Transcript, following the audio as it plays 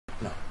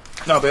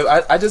No, babe,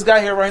 I just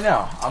got here right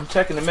now. I'm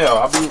checking the mail.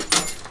 I'll be...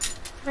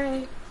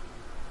 Alright.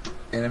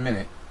 In a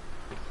minute.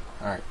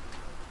 Alright.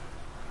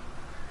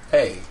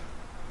 Hey.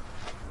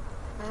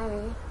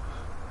 Hi.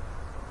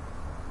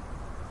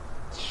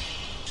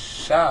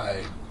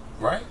 Shy,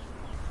 right?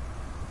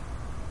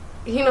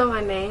 You know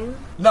my name?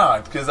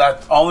 No, because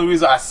only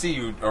reason I see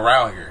you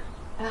around here.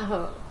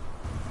 Oh.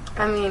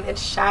 I mean,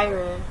 it's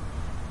Shira.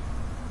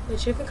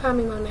 But you can call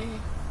me Monae.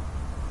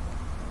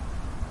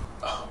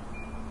 Oh,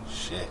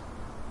 shit.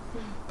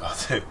 About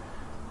to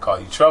call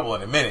you trouble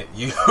in a minute.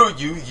 You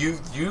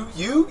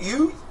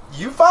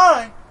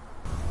fine.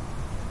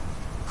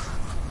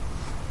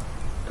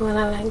 Well,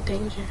 I like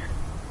danger.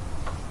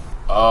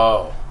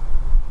 Oh.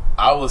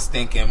 I was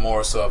thinking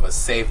more so of a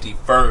safety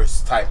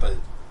first type of,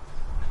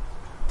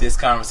 this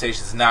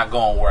conversation is not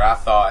going where I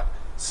thought.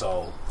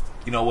 So,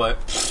 you know what?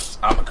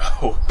 I'm going to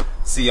go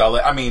see y'all.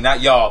 I mean,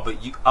 not y'all, but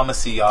I'm going to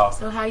see y'all.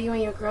 So how you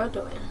and your girl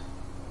doing?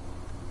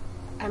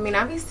 I mean,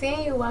 I be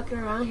seeing you walking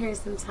around here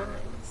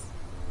sometimes.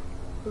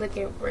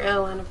 Looking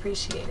real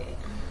unappreciated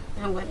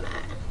and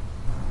whatnot.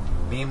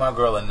 Me and my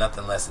girl are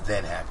nothing less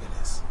than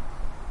happiness.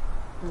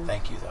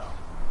 Thank you, though.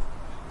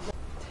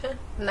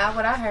 Not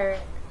what I heard.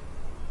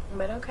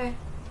 But okay.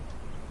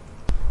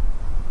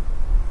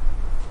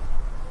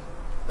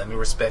 Let me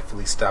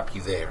respectfully stop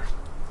you there.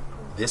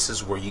 This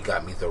is where you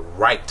got me the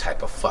right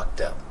type of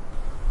fucked up.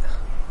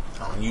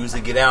 I don't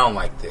usually get down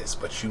like this,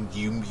 but you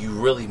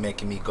really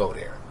making me go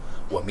there.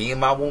 What me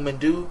and my woman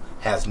do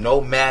has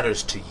no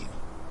matters to you.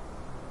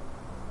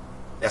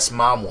 That's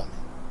my woman.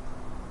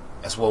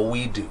 That's what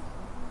we do.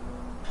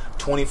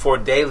 24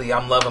 daily,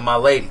 I'm loving my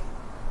lady.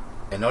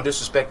 And no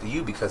disrespect to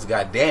you, because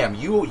goddamn,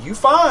 you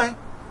fine.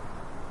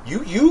 You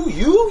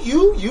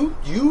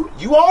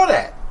all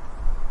that.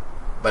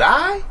 But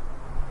I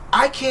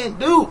can't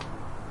do.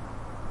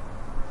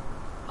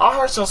 Our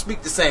hearts don't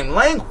speak the same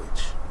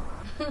language.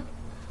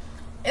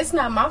 It's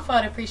not my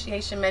fault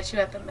appreciation met you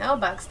at the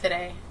mailbox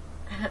today.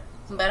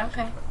 But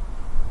okay.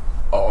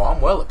 Oh, I'm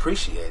well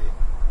appreciated.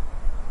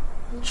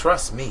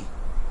 Trust me.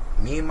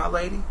 Me and my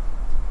lady,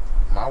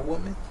 my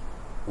woman,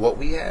 what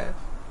we have,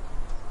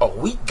 oh,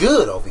 we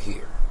good over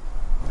here.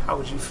 How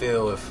would you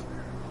feel if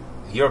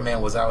your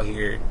man was out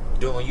here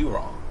doing you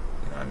wrong?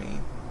 You know what I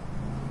mean?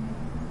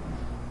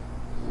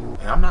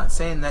 And I'm not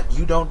saying that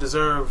you don't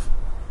deserve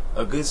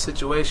a good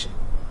situation.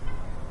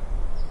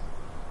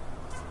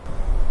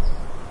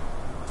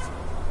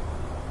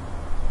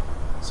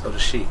 So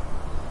does she.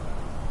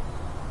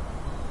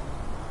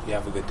 You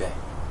have a good day.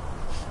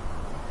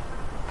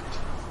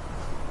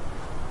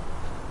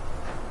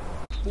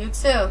 You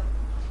too.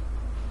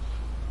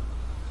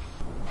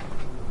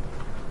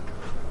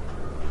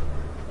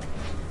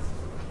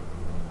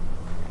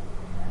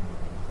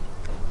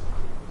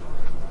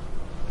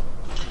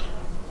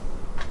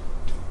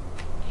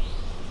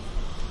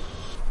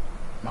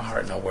 My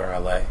heart know where I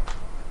lay.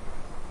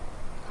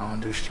 I don't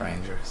do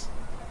strangers.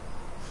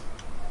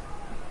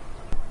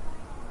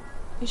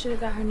 You should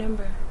have got her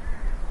number.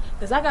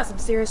 Because I got some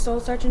serious soul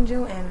searching to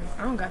do, and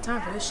I don't got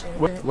time for this shit.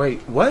 Wait,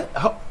 what?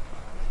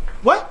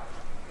 What?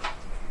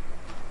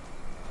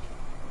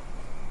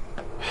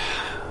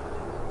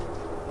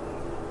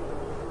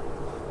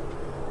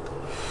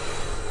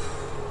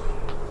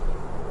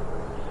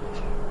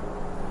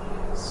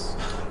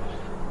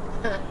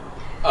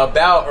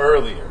 About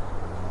earlier.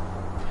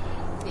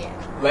 Yeah.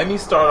 Let me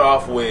start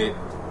off with,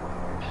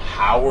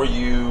 how are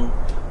you?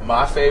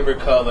 My favorite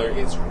color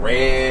is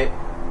red,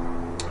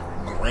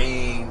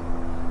 green,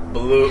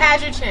 blue.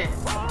 How's your chin?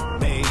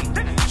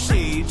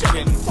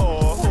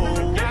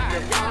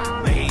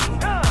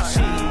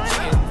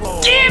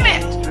 Damn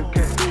it!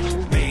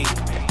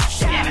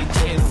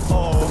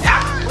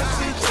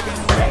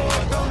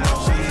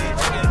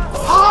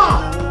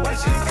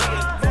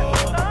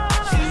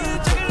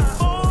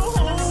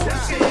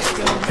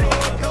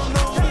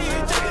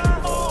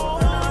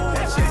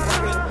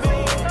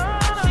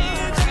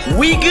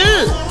 We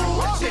good.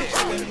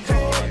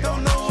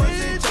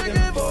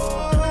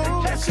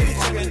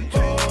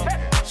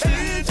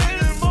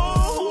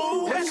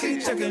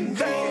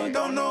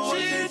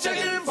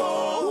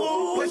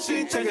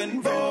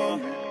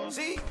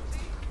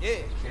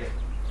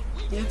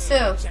 You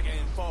too.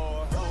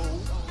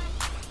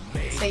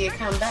 So you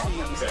come back.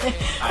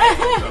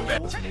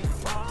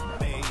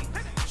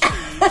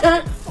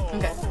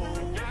 Okay.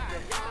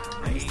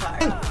 I'm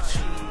sorry.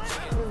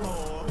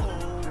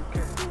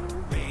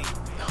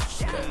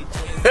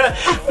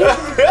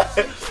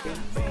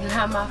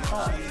 Not my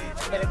fault.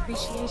 But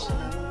appreciation.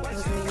 It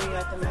was me and you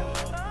at the mail.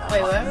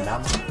 Wait, what?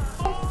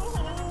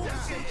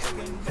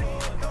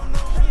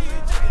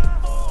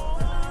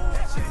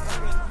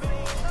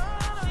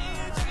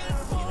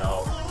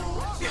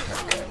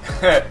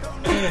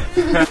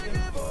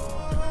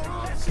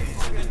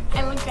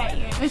 I looked at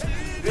you.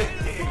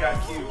 It got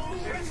cute.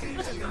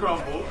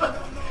 Crumble.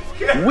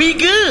 We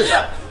good.